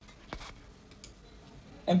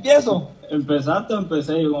¿Empiezo? Empezaste o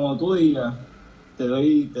empecé yo, como tú digas.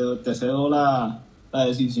 Te cedo la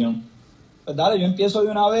decisión. Pues dale, yo empiezo de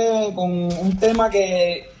una vez con un tema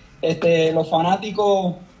que los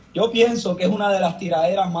fanáticos, yo pienso que es una de las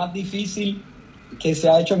tiraderas más difíciles que se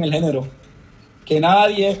ha hecho en el género. Que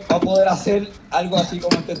nadie va a poder hacer algo así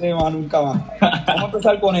como este tema nunca más. Vamos a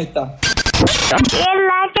empezar con esta.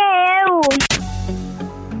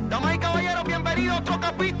 Damas y caballeros, bienvenidos a otro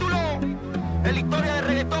capítulo de la historia del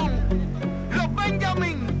reggaetón. Los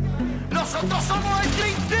Benjamin, nosotros somos el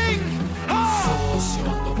Dream Team.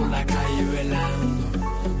 Socio, ando por la calle velando.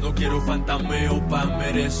 No quiero fantameo pa'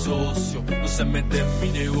 mere socio. No se mete en mi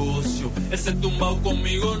negocio. Ese tumbao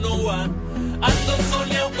conmigo no va. Ando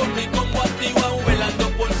soleado con mi combo activado, velando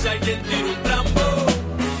por si alguien tira un trambo.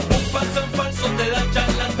 Un paso en falso te da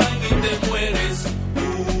charlatán y te mueres.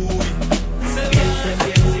 Se va.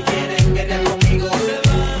 Si quieren querer conmigo, se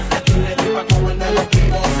va. Aquí me doy pa' comerme los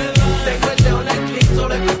vivos. Se va. Tengo el dedo en el clip,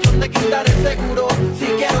 solo es cuestión de quitar el seguro. Si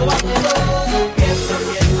quiero vamos, pienso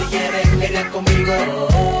bien si quieren querer conmigo.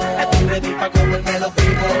 Estoy ready pa' comerme los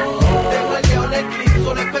vivos. Tengo el dedo en el clip,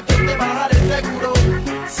 solo es cuestión de bajar el seguro.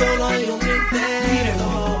 Solo hay un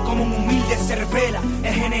intento. Como un humilde se revela,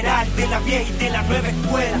 el general de la vieja y de la nueva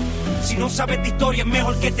escuela. Si no sabes de historia es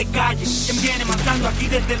mejor que te calles. Quien viene matando aquí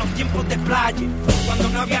desde los tiempos de playa. Cuando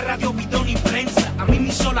no había radio, video ni prensa, a mí me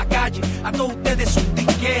hizo la calle, a todos ustedes sus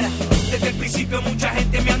disqueras. Desde el principio mucha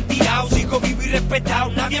gente me han tirado, sigo vivo y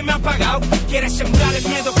respetado, nadie me ha pagado. Quieres sembrar el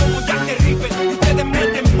miedo como Jack the Ripper, ustedes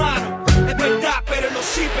meten mano, es verdad, pero lo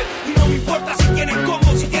zippers. Y no me importa si tienen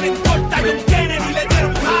combo, si tienen torta. John Kennedy le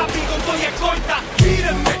dieron happy con toalla corta.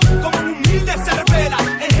 Mírenme, como un humilde se revela,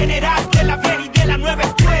 el general de la vieja y de la nueva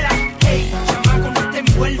escuela. Hey, chamaco, no te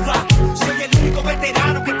envuelva, soy el único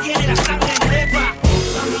veterano que tiene la sangre nueva.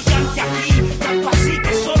 Brillante aquí, tanto así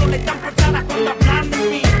que solo le dan portadas cuando hablan de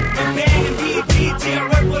mí. Me ven en BT,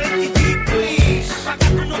 TRL por el TT, please. Pa' acá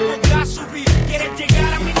tú no podrás subir, quieres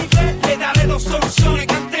llegar a mi nivel, le daré dos soluciones.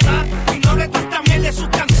 Cante más y no le también de sus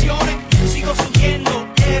canciones. Sigo subiendo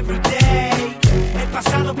everyday, el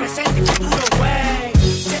pasado, presente y futuro, wey.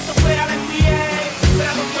 Si esto fuera la NBA,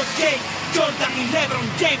 fuera Dr. J, Jordan y LeBron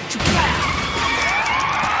James, chupar.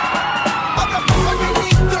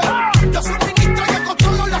 Yo soy ministro, yo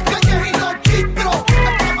controlo las calles y los distros.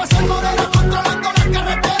 El profesor Moreno controlando las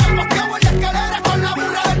carreteras, mosqueo en la escalera con la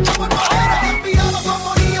burra del chavo en madera. Inspirado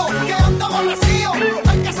como lío, que anda aborrecido.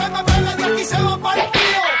 El que se me pegue de aquí se va para el tío.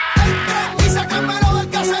 El tren y sácamelo del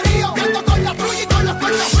caserío, que ando con la trulla y con los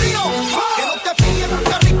cuernos fríos. Que no te pillen un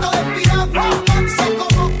carrito de piragua, manso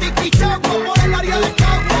como un tiquichagua por el área de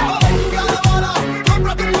Cagua. O lluvia de bala,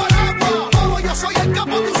 cómprate un paraguas. Como yo soy el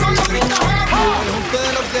capo, tú solo gritas agua.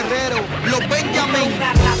 De los guerreros, los Benjamin.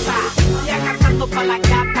 Una rata, ya cantando pa' la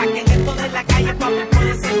gata, que en esto de la calle pa' mí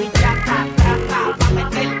puede ser mi chata. Trata, pa'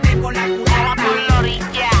 meterte con la culata. Por la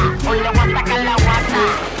orilla, hoy le voy a sacar la guata.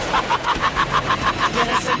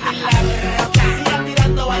 Quieres sentir la berroca, siga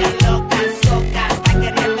tirando balas locas, soca. Está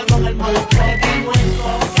queriendo con el modo foca, muerto.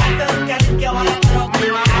 Salte del carril que va la troca.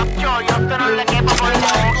 Yo te no le quepo por la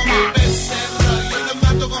boca. Yo te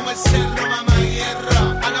mato como el cerro, mamá hierro.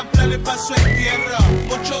 Hagan planes pa' su entierro.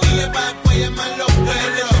 Mucho guille pa' después llamar los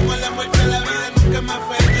perros. Como la muerte de la vida nunca me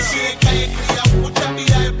afecta. Yo soy de calle criado, mucha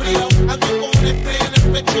vida he privado. Ando con una estrella en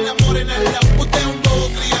el pecho y la morena al lado. Usted es un bobo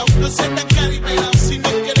criado, no sea tan caripelado. Si no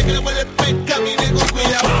quiere que le vuelva el pez, camine con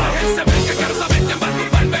cuidado. Ese ven que quiero saber quién va a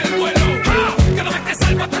tumbarme el vuelo. Que no ves que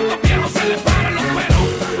salvo a tantos viejos, se les paran los pelos.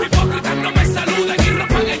 Hipócritas no me saluden y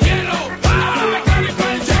rompan el hielo. No me caen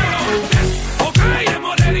para el hielo. Ok, de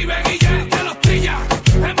Morel y Beguilla, de los trillas.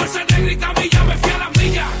 En bolsa negra y camilla me fui a las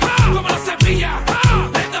millas. Como las semillas.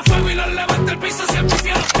 Les da fuego y los levanta el piso, siempre fui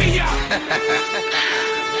a los pillas.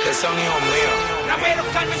 Que son hijos míos. Raperos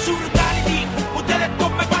calmen su brutality, ustedes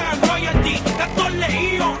todos me pagan royalty. Cantos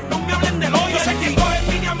leídos, no me hablen del hoyo. Yo sé que cogen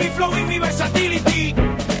línea mi flow y mi versatility,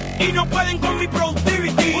 y no pueden con mi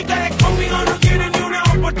productivity. Ustedes conmigo no tienen ni una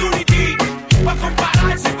opportunity para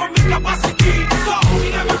compararse con mi capacity. So,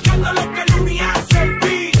 sigue buscando lo que el uni hace el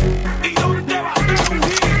beat, y dónde va a estar un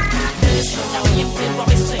hit. Ustedes suenan bien, pero a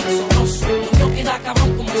veces sonoso. Lo que queda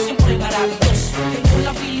cabrón como siempre maravilloso. Tengo la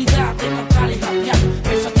habilidad de cantar y rapear,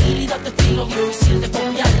 versatilidad de estilo difícil de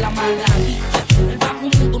copiar. La maravilla, el bajo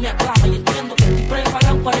mundo me aclama y entiendo que estoy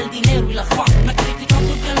preparado para el dinero y la fama. Me critican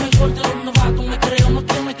porque el mejor de los novatos me creo, no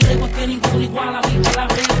que me creo, es que ninguno igual a mí.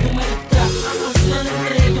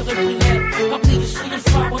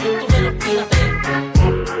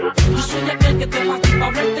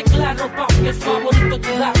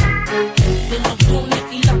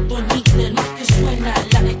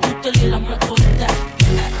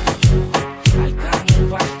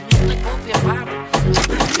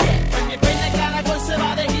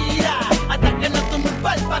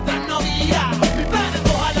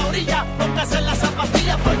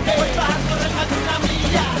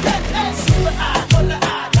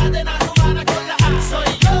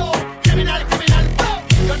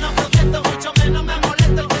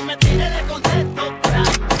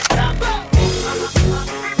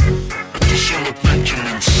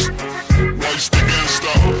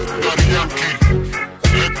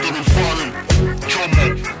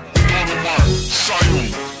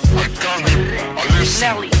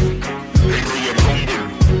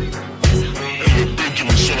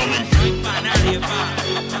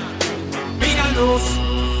 Míralos,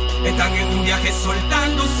 están en un viaje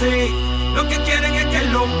soltándose. Lo que quieren es que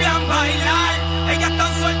los vean bailar. Ellas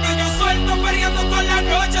están sueltas y yo suelto, peleando toda la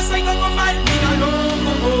noche, soy como mal.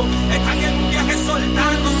 Míralos, están en un viaje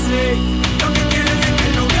soltándose. Lo que quieren es que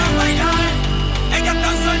los vean bailar. Ellas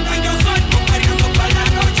están sueltas y yo suelto, peleando toda la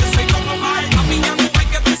noche, soy como mal. A mí ya no hay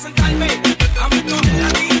que presentarme. A mí no es la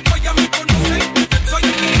disco, ya me conocen. Soy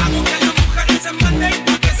el que hago que las mujeres se manden,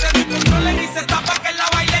 pa' que se descontrolen y se tapa que la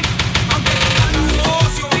bailen. Aunque no tan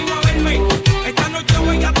socio, vino a verme. Esta noche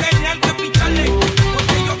voy a tener que picharle,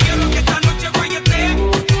 porque yo quiero que esta noche guayetee.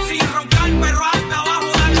 Sin roncar, perro hasta abajo,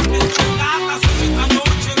 dale que tu gata. Socio, esta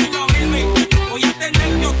noche vino a verme. Voy a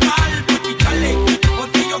tener que optar por picharle,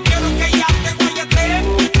 porque yo quiero que ella te guayetee.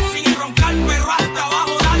 Sin roncar, perro hasta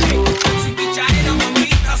abajo, dale. Sin pichadera,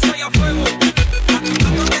 mamita, soy a fuego.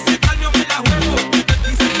 Tratando de secarme o me la juego.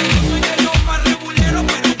 Dicen que yo soy de los más reguleros,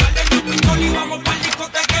 pero vale mi pistol y vamos pa'l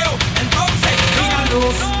discotequeo. Entonces,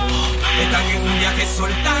 míralos, están en un viaje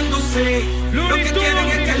soltándose. Lo que quieren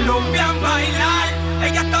es que los vean bailar.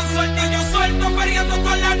 Ellas están sueltas y yo suelto, peleando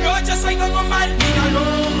toda la noche, soy como mal.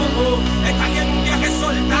 Míralos, están en un viaje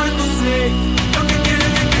soltándose. Lo que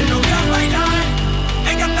quieren es que los vean bailar.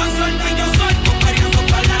 Ellas están sueltas y yo suelto, peleando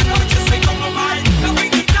toda la noche, soy como mal. Lo voy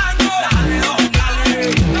gritando, dale, don,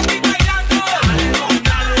 dale. Lo voy bailando, dale, don,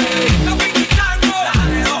 dale. Lo voy gritando,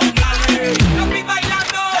 dale, don, dale. Lo voy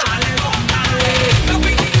bailando, dale, don, dale. Lo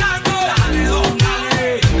voy gritando, dale, don, dale.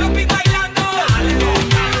 Lo voy bailando, dale, don,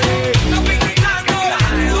 dale. Lo voy gritando,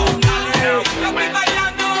 dale, don, dale. Lo voy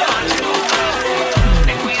bailando, dale, don, dale.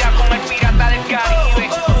 Ten cuidado con el pirata del Caribe.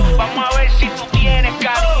 Vamos a ver si tú tienes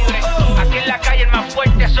calibre. Aquí en la calle el más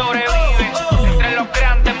fuerte sobrevive. Entre los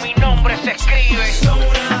grandes mi nombre se escribe.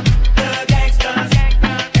 Zona de gangsters,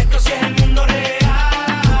 esto sí es el mundo real.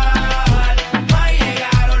 Ahí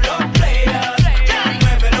llegaron los players,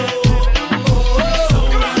 muévelo.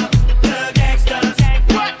 Zona de gangsters,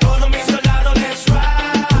 todos mis soldados let's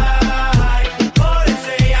ride. Por eso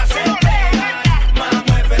ella se pega, más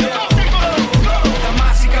muévelo.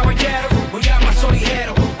 Damas y caballeros, voy a más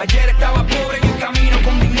ligero. Ayer estaba pobre en el camino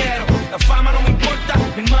con dinero. La fama no me importa,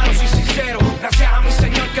 mi hermano, soy sincero. Gracias a mi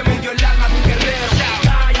Señor que me dio el alma de un guerrero.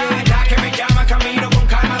 Calle, la que me llama, camino con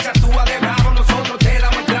calma. Se actúa de bravo, nosotros te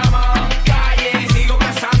damos el drama. Calle, sigo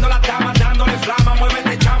cazando las damas, dándole flama.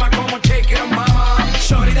 Muévete, chama, como shake it on mama.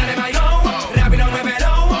 Shorty, dale bailón, rápido,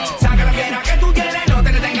 muévelo. Saca la fiera que tú tienes, no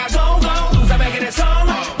te detengas, go, go. Tú sabes quiénes son,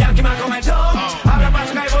 Yankee más con el top. Abra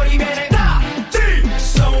paso, que voy y viene, da, sí.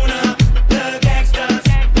 Zona de gangsters,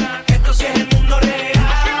 esto sí es el mundo real.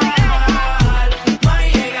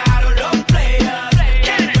 Ahí llegaron los players,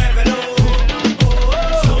 muévelo.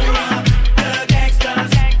 Zona de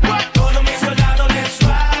gangsters, todos mis soldados let's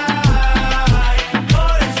ride.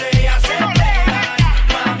 Por eso ella se pega,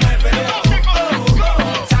 más muévelo.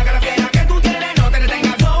 Saca la fiera que tú tienes, no te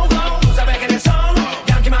detengas, go, go. Tú sabes quiénes son,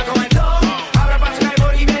 Yankee más con el top. Abra paso, que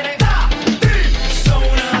voy y viene, da, sí.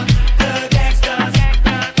 Zona de gangsters,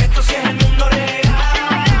 esto sí es el mundo real.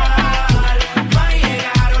 Ahí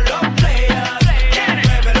llegaron los players,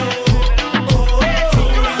 muévelo.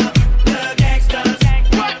 Zona de gangsters,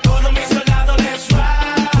 todos mis soldados let's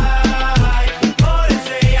ride. Por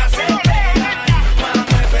eso ella se pega, más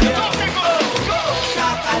muévelo.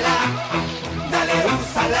 Sácala, dale,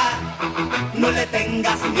 úsala, no le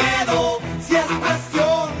tengas miedo. Si es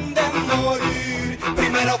cuestión de morir,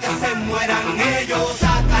 primero que se mueran ellos.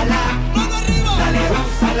 Sácala, dale,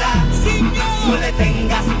 úsala, no le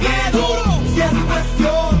tengas miedo. Si es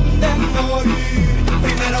cuestión de morir,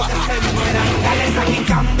 primero que se mueran. Dale esa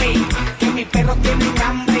cambi, que mi perro tiene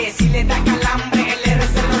hambre. Si le da calambre, el R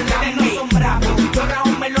se lo lame. No son bravos, yo rajo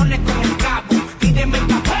melones con el cabo. Pídeme el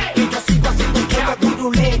papel, que yo sigo haciendo chavo.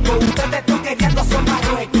 Turulego, ustedes toqueteando son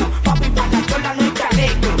marruecos. Papi, para la chola no hay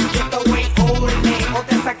chaleco. Esto güey, ole, o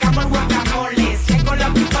te sacamos el guacamole. 100 con los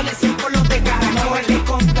pistoles, 100 con los de cara. No le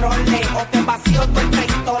controle, o te vacío todo el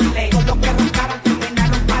peitole. Con los que roncaron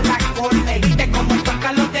terminaron para la cole. Viste cómo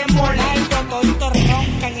tocan los de mole. Todos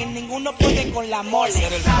roncan y ninguno puede con la mole.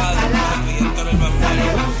 Sácala, dale,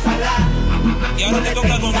 úsala, Y ahora te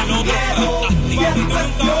toca con el otro fantástico. si es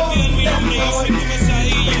cuestión de morir,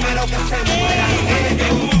 primero que se mueran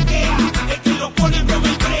ellos. El que lo pone como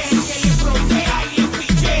el tren, que le frontea y le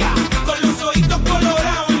pichea. Con los ojitos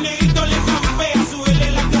colorados, el negrito le zampea.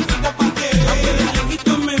 Súbele la casita pa' que vea. Aunque de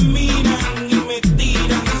lejitos me miran y me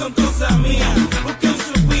tiran, son cosas mías. Busquen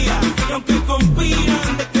su vía y aunque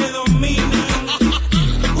conspiran de que dominan,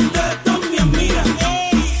 ustedes también miran.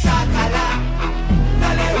 Sácala,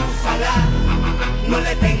 dale, úsala, no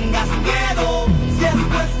le tengas miedo. Si es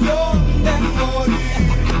cuestión de morir,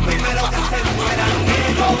 primero que se mueran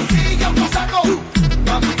ellos.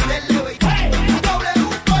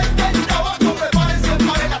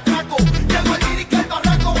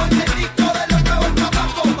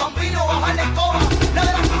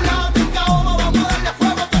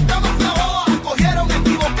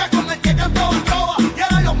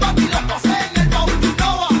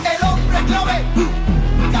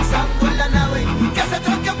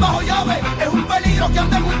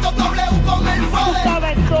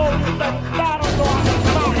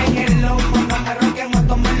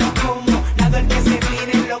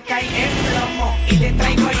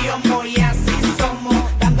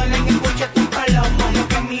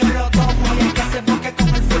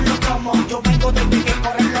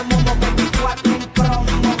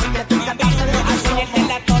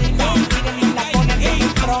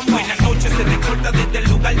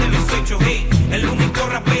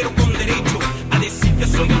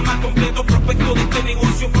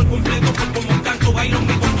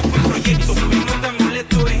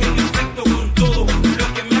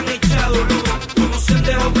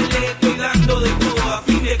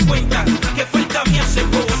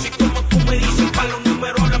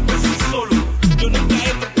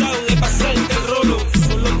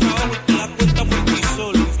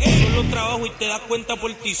 cuenta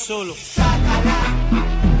por ti solo. Sácala,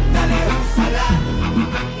 dale, úsala,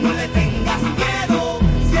 no le tengas miedo,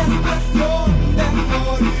 si es cuestión de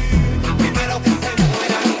morir, primero que se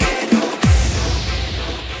mueran ellos.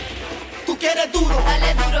 Tú quieres duro,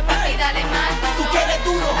 Dale duro, papi, dale más duro. tú quieres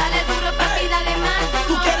duro, Dale duro, papi, dale más duro.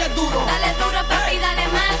 tú quieres duro, Dale duro, papi, dale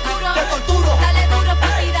más duro. te torturo, Dale duro,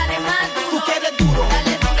 papi, dale más duro. tú quieres duro,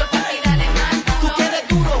 Dale duro, papi, dale más duro. tú quieres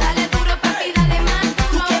duro, Dale duro, papi, dale más tú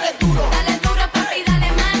duro. quieres duro, Dale duro, papi, dale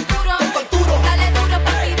más duro. te torturo. Dale duro,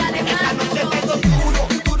 papi, dale Esta más noche duro. te doy duro,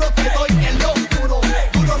 duro te doy en lo oscuro.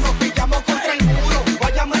 Duro nos pillamos contra el muro.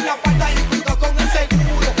 Guayamos en la falda y cuido con el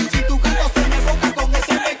seguro. Si tu gato se me boca con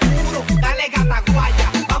ese me curo. Dale gata guaya,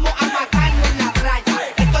 vamos a matarlo en la raya.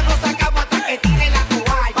 Esto no se acaba hasta que tire la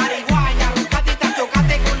toalla. Pariguaya, roncatita,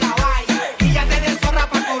 chocate con la valla. Píllate de zorra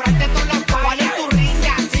pa' cobrarte todos los fallas. ¿Cuál es tu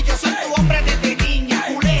riña? Si yo soy tu hombre desde niña.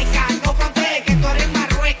 Culeca, no frontees que tú eres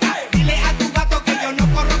marrueca. Dile a tu gato que yo no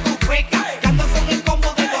corro con feca. Que ando con el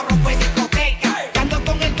combo de los rompe discoteca. Que ando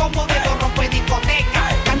con el combo de los rompe discoteca.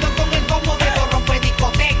 Que ando con el combo de los rompe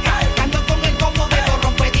discoteca. Que ando con el combo de los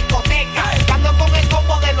rompe discoteca. Que ando con el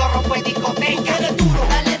combo de los rompe discoteca. Tú quieres duro,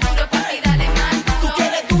 Dale duro, papi, dale más tú duro.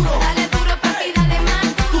 quieres duro, Dale duro, papi, dale más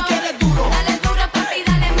tú duro. quieres duro, Dale duro, papi,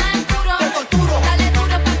 dale más duro. te torturo. Dale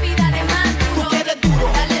duro, papi, dale más Tú duro. quieres duro,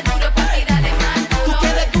 Dale duro, papi, dale más tú duro.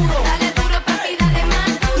 quieres duro, Dale duro, papi, dale más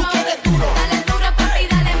tú duro. quieres duro, Dale duro, papi,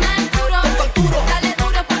 dale más duro. te torturo. Dale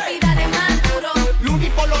duro, papi, dale más duro. Luni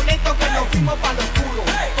por lo lento que nos fuimos pa' lo oscuro.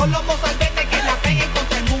 Con los mozalbetes que la peguen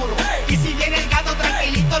contra el muro. Y si viene el gato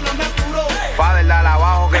tranquilito no me apuro. Padre, dale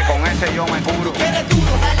abajo que con ese yo me curo. Tú quieres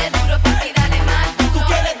duro, Dale duro, papi, dale más tú duro.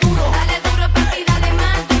 quieres duro, Dale duro, papi, dale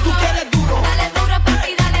más tú duro. quieres duro, Dale duro,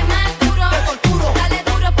 papi, dale más duro. te torturo. Dale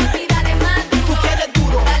duro, papi, dale más Tú duro. quieres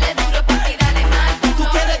duro, Dale duro, papi, dale más tú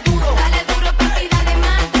duro. quieres duro, Dale duro, papi, dale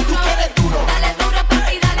más tú duro. quieres duro, Dale duro,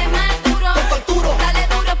 papi, dale más duro. te torturo. Dale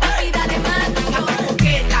duro, papi, dale más duro. Gata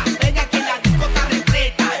coqueta, ven aquí la disco está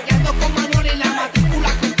repleta. Y ando con Manuel en la matrícula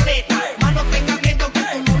completa. Mano tenga miedo que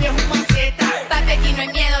tu novio es un maceta. Papi, aquí no hay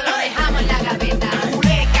miedo, lo dejamos en la gaveta.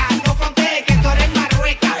 Culeca, no frontees que tú eres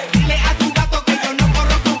marrueca. Dile a tu gato que yo no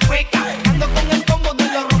corro con feca. Ando con el combo de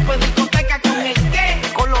los rompe discoteca. ¿Con el qué?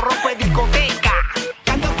 Con los rompe discoteca.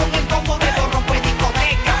 Ando con el combo de los rompe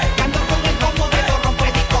discoteca. Ando con el combo de los rompe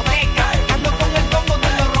discoteca. Ando con el combo de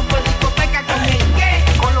los rompe discoteca. ¿Con el qué?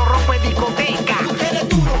 Con los rompe discoteca. Tú quieres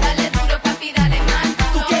duro, Dale duro, papi, dale más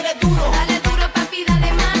tú duro. quieres duro, Dale duro, papi,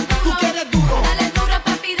 dale más tú duro. quieres duro, Dale duro,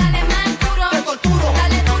 papi, dale más duro. te torturo.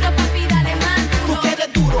 Dale duro, papi, dale más Tú duro.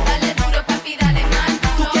 quieres duro, Dale duro, papi, dale más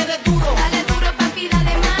tú duro. quieres duro, Dale duro, papi,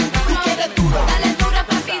 dale más tú duro. quieres duro, Dale duro,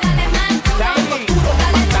 papi, dale más duro. te torturo.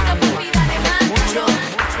 Dale duro, papi, dale más Mucho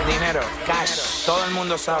duro. dinero, cash. Todo el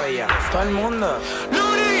mundo sabe ya. Todo el mundo.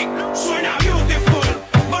 Luri, suena beautiful,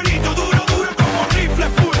 bonito, duro, duro como rifle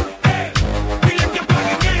full. Dile que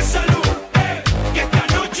apaguen esa luz, que esta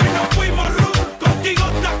noche nos fuimos rude. Contigo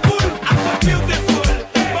está cool, hasta beautiful,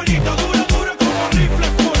 bonito, duro, duro como rifle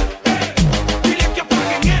full. Dile que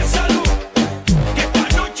apaguen esa luz, que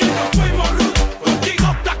esta noche nos fuimos rude. Contigo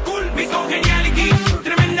está cool, mi congeniality,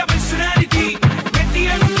 tremenda personality. Metí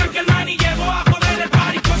en un traje el man y llego a joder el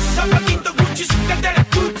party con sus zapatitos Gucci, sin que te la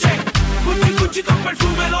escuche. Gucci, Gucci con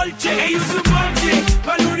perfume Dolce. Ellos un coche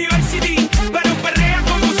para la university, pero perrea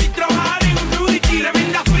como si trabajara en un nudity.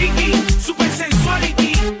 Tremenda freaky, super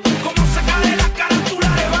sensuality, como saca de la carátula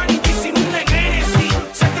de Vanity. Sin un negresi,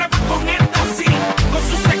 se trepa con éxtasis, con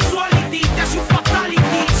su sexuality, te hace un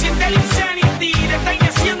fatality. Siente el insanity, le está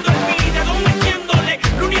haciendo el beat, de dos metiéndole,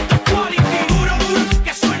 Lunito quality. Duro, duro,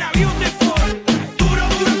 que suena beautiful. Duro,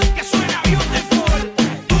 duro, que suena beautiful.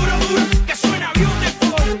 Duro, duro, que suena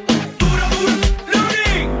beautiful. Duro, duro,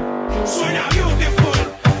 Luni, suena beautiful.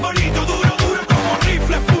 Bonito,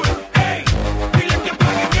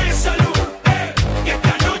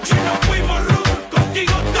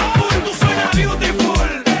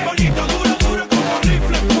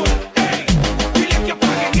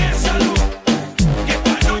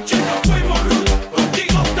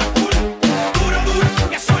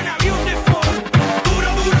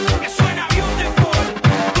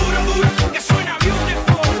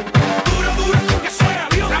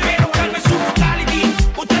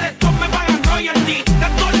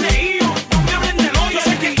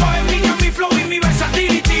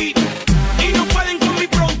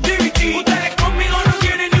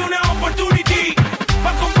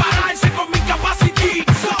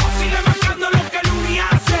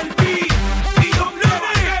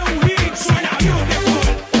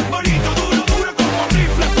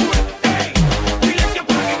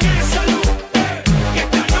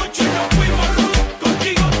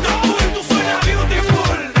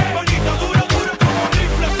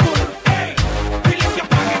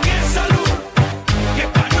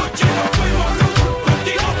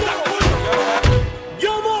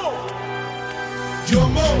 Yo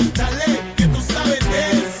mo, dale, que tú sabes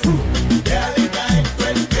de eso. Déjale caer todo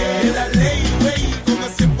el peso. La ley, güey, como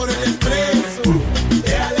así por el expreso.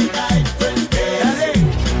 Déjale caer todo el peso. Dale,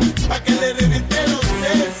 pa' que le reviente los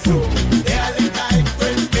sesos. Déjale caer todo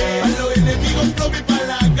el peso. A los enemigos flow y pa'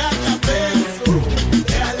 la gata beso.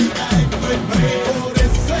 Déjale caer todo el peso. Por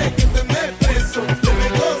eso es que te me preso. Te me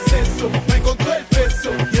goceso, me con todo el peso.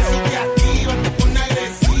 Y eso te activa, te pone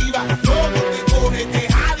agresiva. Todo te coge, te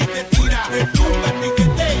jala y te tira. Te tumba el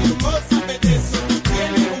piquete y no sabes de eso. Tú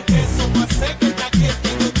tienes un queso pa' hacer que te aquiete.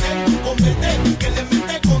 Yo tengo un comete que le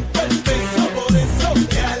mete con todo el peso. Por eso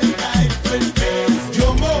déjale caer todo el peso.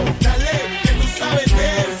 Yo mo, dale, que tú sabes de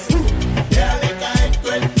eso. Déjale caer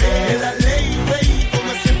todo el peso. La ley, güey,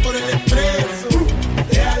 como hacer por el expreso.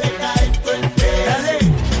 Déjale caer todo el peso. Dale,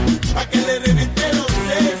 pa' que le reviente los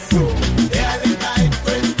sesos. Déjale caer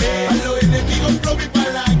todo el peso. A los enemigos flow y pa'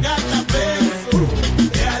 la gata beso.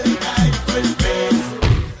 Déjale caer todo el peso.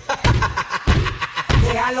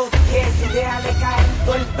 Déjalo eso, déjale caer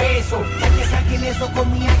todo el peso. Ya que saquen eso con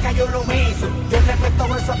mi acá yo lo meso. Yo le meto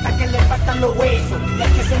eso hasta que le faltan los huesos. Ya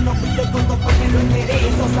que se nos pide con dos pelos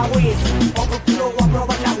enderezo, sabueso. Otro kilo voy a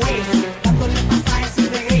probar la hueso. Dándole pasajes y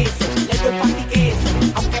regreso. Le doy pa' ti queso,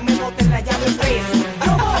 aunque me boten la llave preso.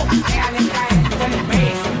 Yo mo, déjale caer todo el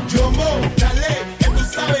peso. Yo mo, dale, que tú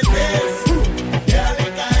sabes de eso. Déjale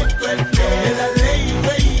caer todo el peso. La ley,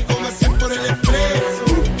 güey, como hacer por el expreso.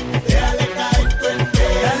 Déjale caer todo el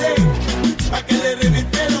peso. Dale, pa' que le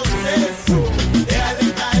reviente los sesos. Déjale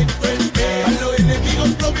caer todo el peso. A los enemigos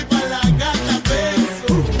flow y pa' la gata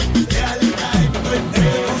beso. Déjale caer todo el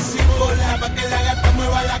peso. Sin cola, pa' que la gata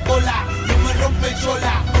mueva la cola. No me rompe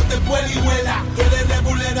chola, no te vuela y vuela. Tú eres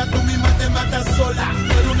regulera, tú misma te matas sola.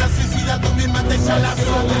 Tú eres una suicida, tú misma te echas la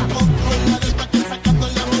sola. Controla del pa' que sacando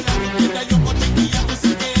la bola. No quiera yo con chiquilla, tú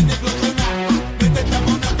sí que eres glotona. Vete esta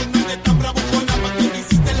mona, tú no eres tan bravucona. Pa' que me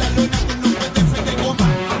hiciste la lona, tú no puedes ser de goma.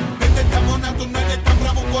 Vete esta mona, tú no eres tan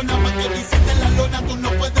bravucona. Pa' que me hiciste la lona, tú no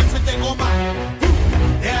puedes ser de goma.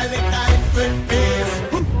 Déjale caer todo el peso.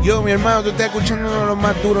 Yo, mi hermano, tú estás escuchando uno de los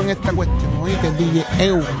más duros en esta cuestión. Oíste, el DJ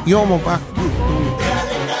Eu. Yo, mo, pa.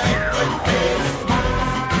 Déjale caer todo el peso.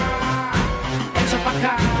 Echa pa'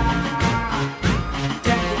 acá.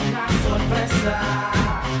 Tengo una sorpresa.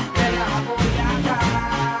 Te la voy a dar.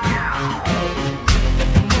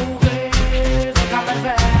 Mujer, déjame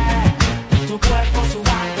ver tu cuerpo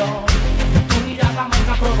sudando. Tu mirada me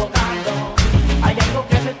está provocando. Hay algo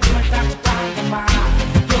que de ti me está gustando más.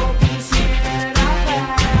 Yo quisiera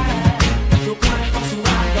ver tu cuerpo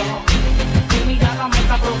sudando. Tu mirada me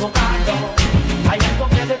está provocando. Hay algo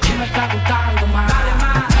que de ti me está gustando más. Dale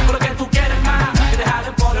más, porque tú quieres más. Y deja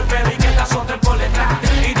de poner pelo y que te azoten por detrás.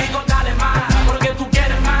 Y digo dale más, porque tú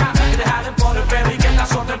quieres más. Y deja de poner pelo y que te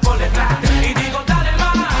azoten por detrás. Y digo dale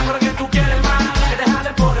más, porque tú quieres más. Y deja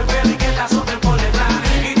de poner pelo y que te azoten por detrás.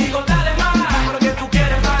 Y digo dale más, porque tú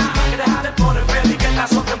quieres más. Y deja de poner pelo y que te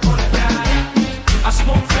azoten por detrás.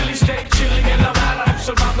 Hacemos un feliz day chilling en la barra,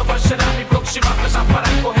 observando cuál será mi próxima presa para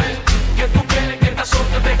escoger. Que tú quieres que te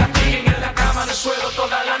azoten, te castiguen en la cama, en el suelo,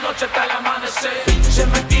 toda la noche hasta el amanecer. Se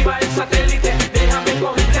me activa el satélite, déjame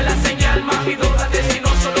cogerte la señal, mami, dódate, si no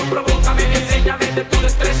solo provócame, enséñame de tu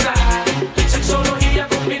destreza. Sexología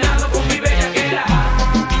combinado con mi bellaquera.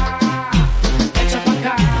 Echa pa'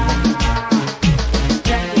 acá,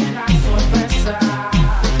 tengo una sorpresa,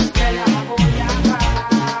 te la voy a dar.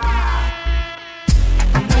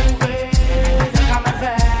 Mujer, déjame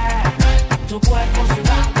ver tu cuerpo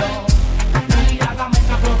sudando. Tu mirada me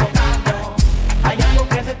está provocando. Hay algo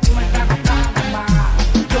que de ti me está gustando más.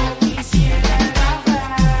 Yo quisiera ver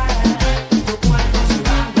tu cuerpo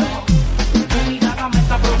sudando. Tu mirada me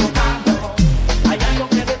está provocando. Hay algo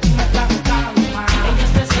que de ti me está gustando más. Ella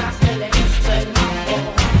es de esas que le gusta el mambo.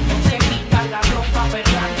 Se quita la ropa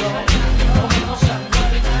perreando. Conmigo se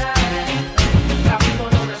envuelve. Rápido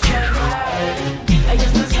lo resuelve. Ella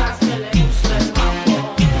es de esas que le gusta el mambo.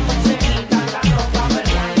 Se quita la ropa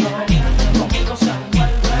perreando. Conmigo se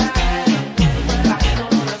envuelve. Rápido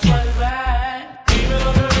lo resuelve.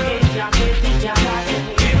 Ella me diga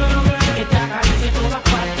que te acaricie toda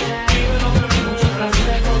parte. Mucho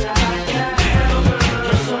placer con la calle.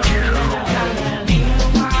 Yo soy una carne. Dímelo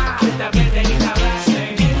más. Que te aprieten y te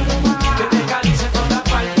abracen. Dímelo más. Que te acaricie toda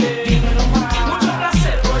parte. Dímelo más. Mucho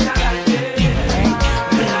placer con la calle.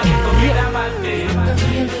 Déjame comer amarte.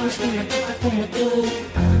 Una chica como tú,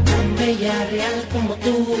 tan bella, real como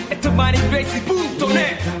tú. Esto es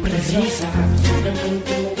MariBasic.net. Tan preciosa,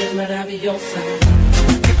 simplemente mujer maravillosa.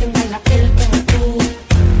 Que tenga la piel como tú,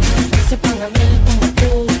 que sepan a miel como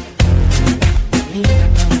tú. Linda,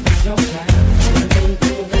 tan preciosa, simplemente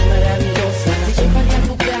mujer maravillosa. Te llevaría a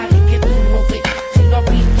lugares que tú no ves. Sin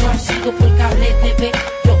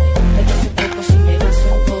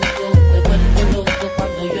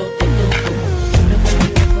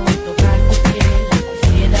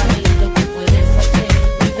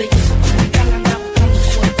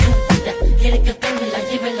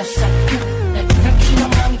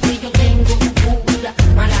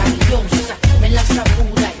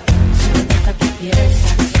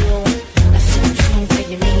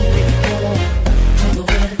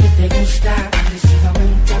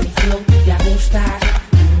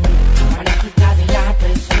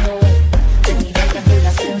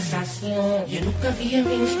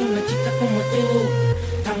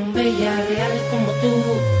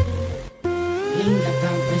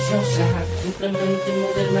preciosa, simplemente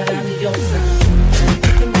mujer maravillosa. Que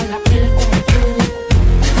tenga la piel como tú,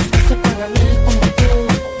 que sepan a mí como tú.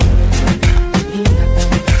 Linda, tan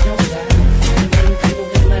preciosa, simplemente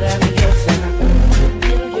mujer maravillosa.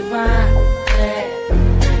 Quiero llevarte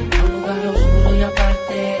a un lugar oscuro y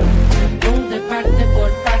aparte, donde parte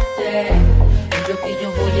por parte, yo que yo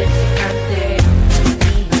voy a explicarte.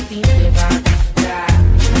 Y a ti te va a gustar,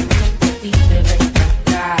 a ti te va a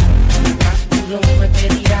encantar. Más puro me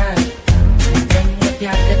pedirás, no te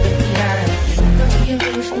arrepentirás. Nunca había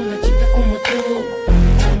visto una chica como tú,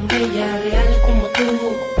 tan bella, real como tú.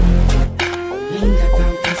 Linda,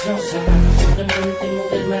 tan preciosa, simplemente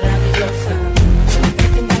mujer maravillosa. Que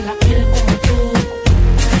tenga la piel como tú,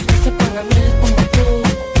 que sepan a miel como tú.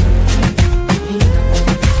 Linda, tan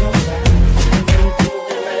preciosa, simplemente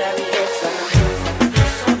mujer maravillosa.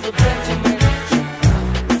 These are the Benjamins,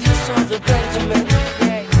 these are the Benjamins.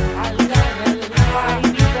 Yeah, al Daniel,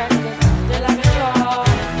 de la guitarra.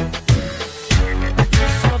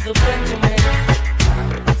 These are the Benjamins,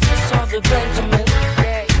 these are the Benjamins.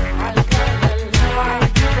 Yeah, al Daniel,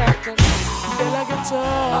 de la guitarra.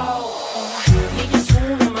 Y ella es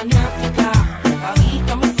una maniática,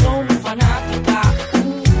 adicta a mi flow, muy fanática.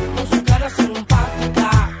 Con su cara simpática,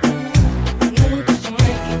 nunca se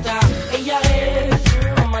me quita. Ella es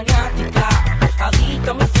una maniática,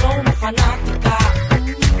 adicta a mi flow, muy fanática.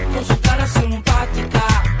 Con su cara simpática,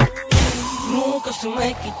 nunca se me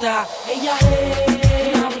quita. Ella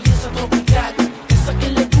es una belleza tropical, esa que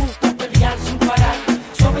le gusta perrear sin parar.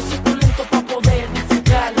 Suavecito lento para poder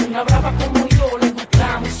disfrutar. Una brava como yo le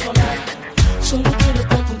gusta misionar. Solo quiero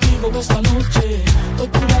estar contigo esta noche. Estoy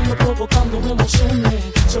curando, provocando emociones.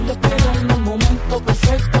 Solo espero en un momento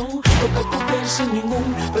perfecto. Toca tu piel sin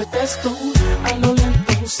ningún pretexto. A lo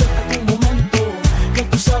lento, cerca tu momento. Que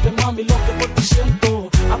tú sabes, mami, lo que por ti siento.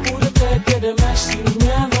 Apúrate, quédeme sin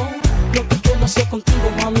miedo. Lo que quiero hacer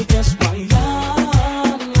contigo, mami, es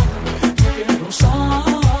bailar. Quiero gozar.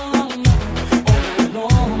 All night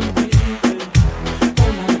long, baby.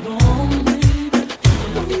 All night long, baby.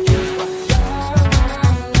 Lo que quiero es bailar.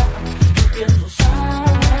 Quiero gozar.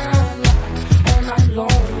 All night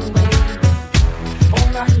long, baby. All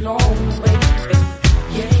night long, baby.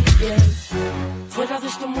 Yeah, yeah. Fuera de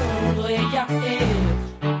este mundo ella es.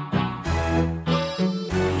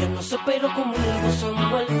 Ella no se pero conmigo se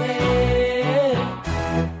envuelve.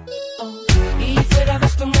 Y fuera de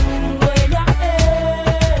este mundo ella es.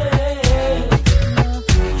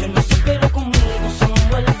 Ella no se pero conmigo se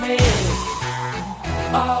envuelve.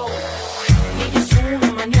 Oh. Y ella es una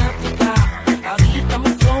maniática, adicta a mi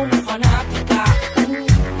flow, muy fanática.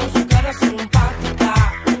 Con su cara simpática,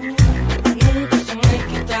 nunca se me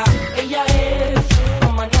quita. Ella es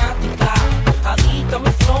una maniática, adicta a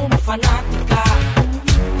mi flow, muy fanática.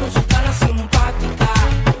 Con su cara simpática,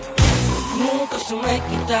 nunca se me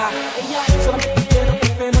quita. Ella es solo que quiero,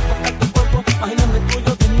 prefiero tocar tu cuerpo. Imagíname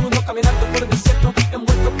tuyo desnudo, caminando por el desierto.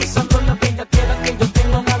 Envuelto pensando en la bella tierra que yo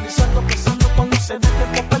tengo, analizando, pensando cuando se ve el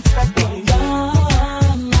tiempo perfecto.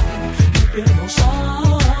 Diana, quiero gozar.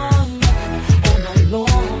 All night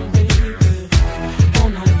long, baby. All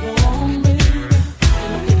night long, baby.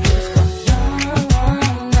 Lo que quiero es bailar.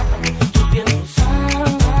 Yo quiero gozar.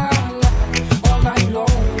 All night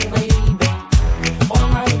long, baby. All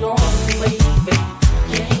night long, baby.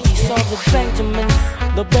 Yeah, these are the Benjamins,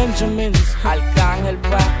 the Benjamins. Arcángel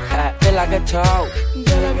va de la guitarra,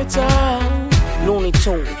 de la guitarra. Looney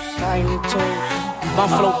Tunes, Tiny Tunes, Van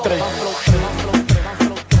Flow 3.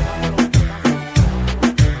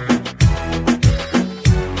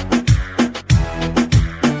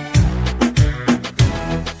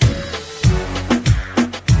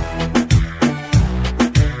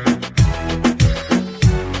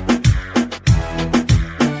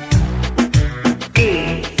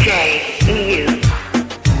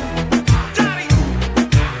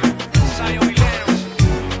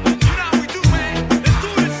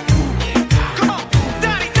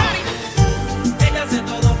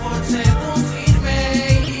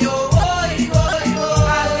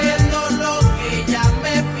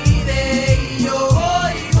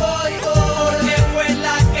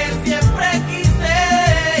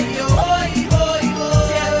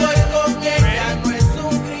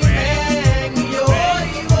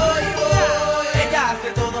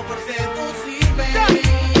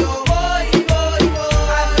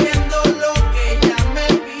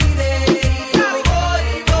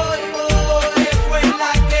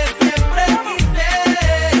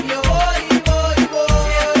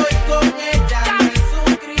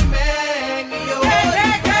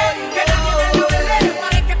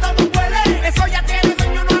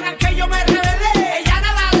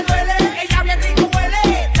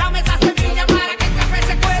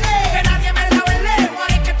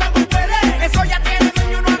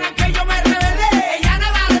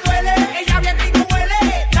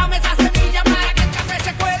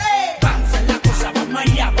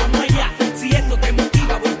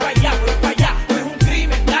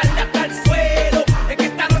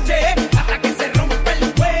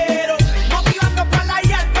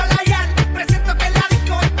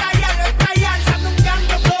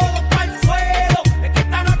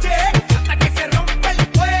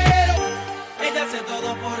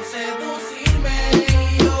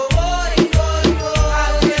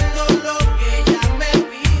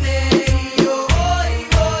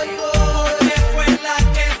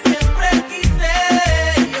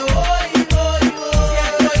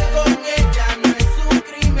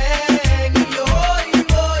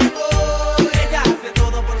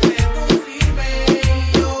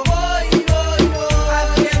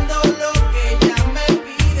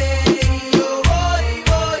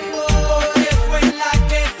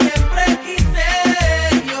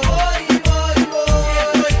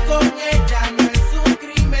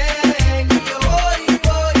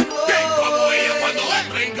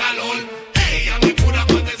 calor. Ella me cura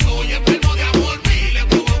cuando estoy enfermo de amor. Y le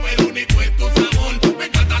probo el único es tu sabor. Me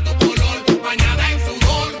encanta tu color, bañada en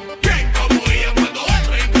sudor. Bien como ella cuando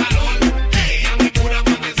entro en calor. Ella me cura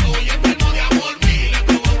cuando estoy enfermo de amor. Y le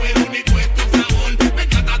probo el único es tu sabor. Me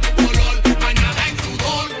encanta tu color, bañada en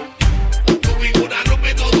sudor. Tu figura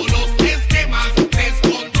rompe todos los esquemas,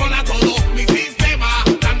 descontrola todo mi sistema.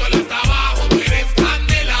 Dándole hasta abajo, tú eres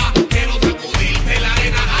candela. Quiero sacudirte la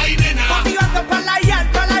arena, ay nena. Motivando para la yal,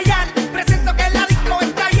 presento que la disco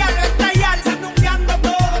estallar, sandungueando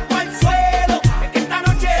todo por el suelo. Es que esta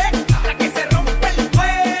noche es hasta que se rompe el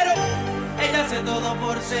cuero. Ella hace todo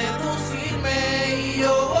por seducirme y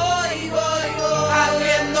yo voy,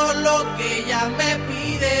 haciendo lo que ella me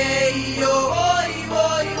pide y yo voy,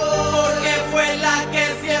 porque fue la que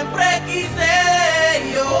siempre quise y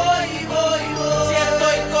yo voy, si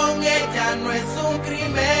estoy con ella no es un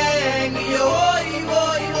crimen y yo voy,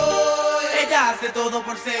 ella hace todo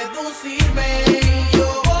por seducirme y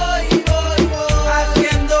yo voy,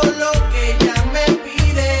 haciendo lo que ella me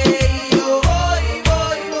pide y yo voy,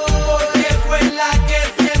 porque fue la que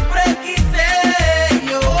siempre quise y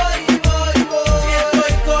yo voy, si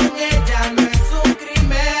estoy con ella no es un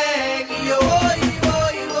crimen y yo voy.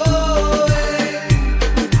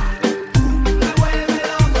 Me vuelve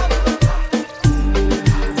loco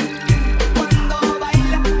cuando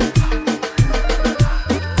baila.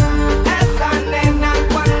 Esa nena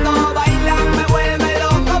cuando baila me vuelve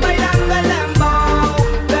loco bailando el dembow,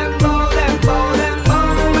 me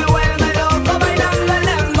vuelve loco bailando el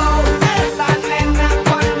dembow. Esa nena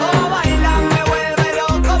cuando baila me vuelve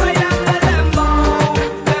loco bailando el dembow,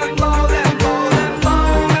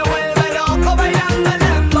 me vuelve loco bailando el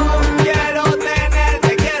dembow. Quiero tenerte,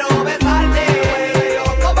 quiero besarte,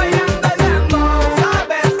 loco bailando el dembow.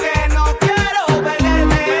 Sabes que no quiero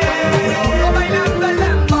perderte, loco bailando el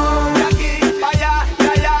dembow. De aquí pa' allá, de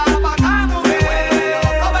allá pa' acá, mujer,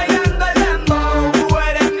 loco bailando el dembow. Tú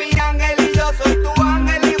eres mi ángel y yo soy tu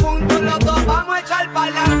ángel y juntos los dos vamos a echar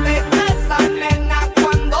pa'lante. Esa nena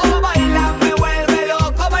cuando baila me vuelve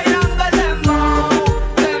loco bailando el dembow,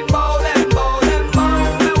 me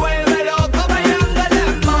vuelve loco bailando el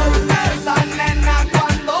dembow. Esa nena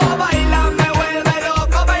cuando baila me vuelve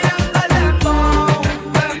loco bailando el dembow,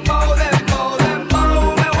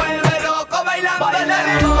 me vuelve loco bailando el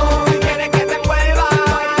dembow. Si quieres que te envuelva,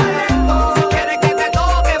 si quieres que te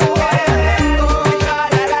toque, mujer, si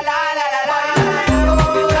quieres que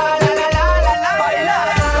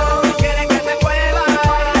te envuelva,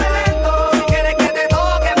 si quieres que te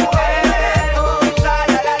toque, mujer,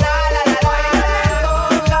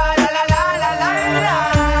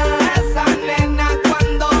 esa nena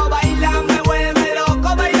cuando baila me vuelve loco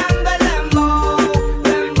bailando el dembow,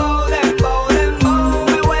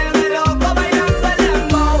 me vuelve loco bailando el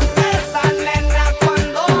dembow. Esa nena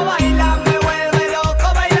cuando baila me vuelve loco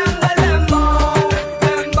bailando el dembow,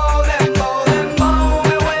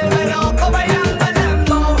 me vuelve loco bailando el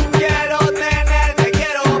dembow. Quiero tenerte,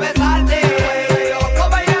 quiero besarte, loco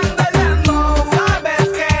bailando el dembow. Sabes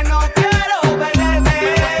que no quiero perderte,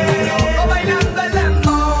 loco bailando el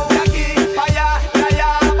dembow. De aquí pa' allá, de allá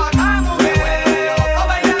pa' acá, mujer, loco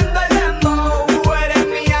bailando el dembow. Tú eres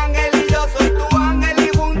mi ángel y yo soy tu ángel y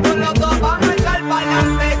juntos los dos vamos a echar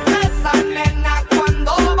pa'lante. Esa nena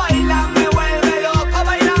cuando baila me vuelve loco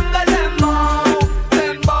bailando el dembow,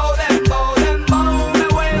 me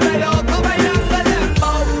vuelve loco bailando el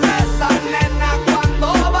dembow. Esa nena cuando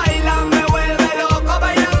baila me vuelve loco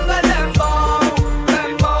bailando el dembow,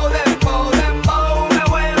 me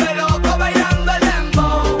vuelve loco bailando el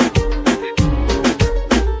dembow.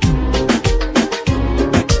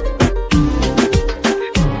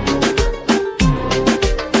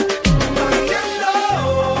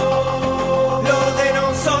 Lo de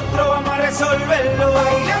nosotros vamos a resolverlo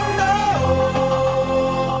bailando,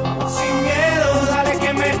 sin miedo, dale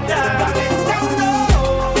que me está calentando.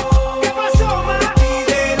 ¿Qué pasó, ma?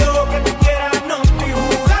 Pide lo que tú quieras, no estoy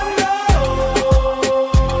jugando.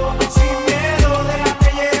 Sin miedo, déjate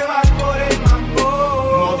llevar por el mambo.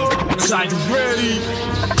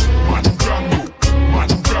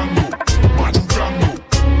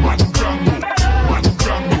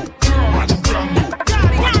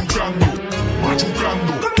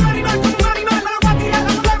 Como un animal, me lo voy a tirar,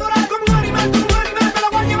 me lo voy a devorar. Como un animal, me lo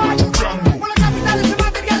voy a llevar. Por la capital ese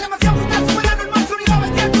material demasiado brutal, supera normal, sonido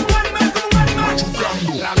bestial. Como un animal,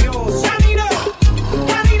 rabioso. Canino,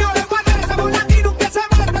 le voy a dar esa bola latino que se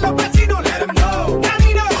molesten los vecinos. Let 'em know.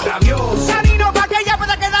 Canino, rabioso. Canino, pa' que ella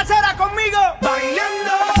pueda quedarse ahora conmigo.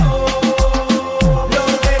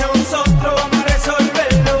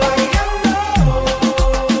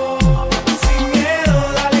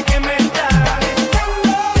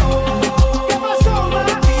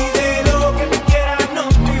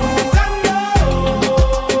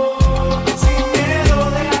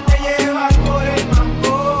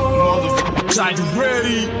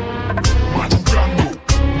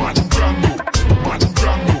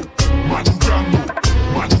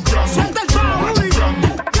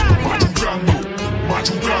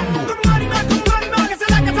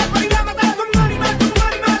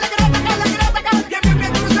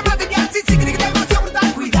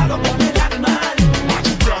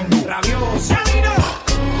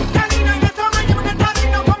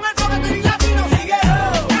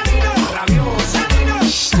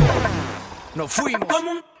 nos fuimos.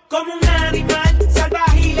 Como un animal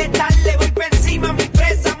salvaje y letal, le voy por encima, mi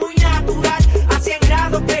presa muy natural. A 100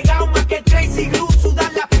 grados pegado más que Crazy Glue,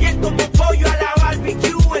 sudar la piel como pollo a la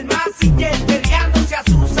barbecue. El Mazinger peleándose a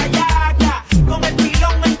su sayaca, con el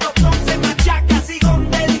pilón el tostón se machaca. Sigo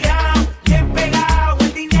underground, bien pegado,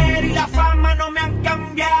 el dinero y la fama no me han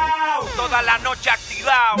cambiado. Toda la noche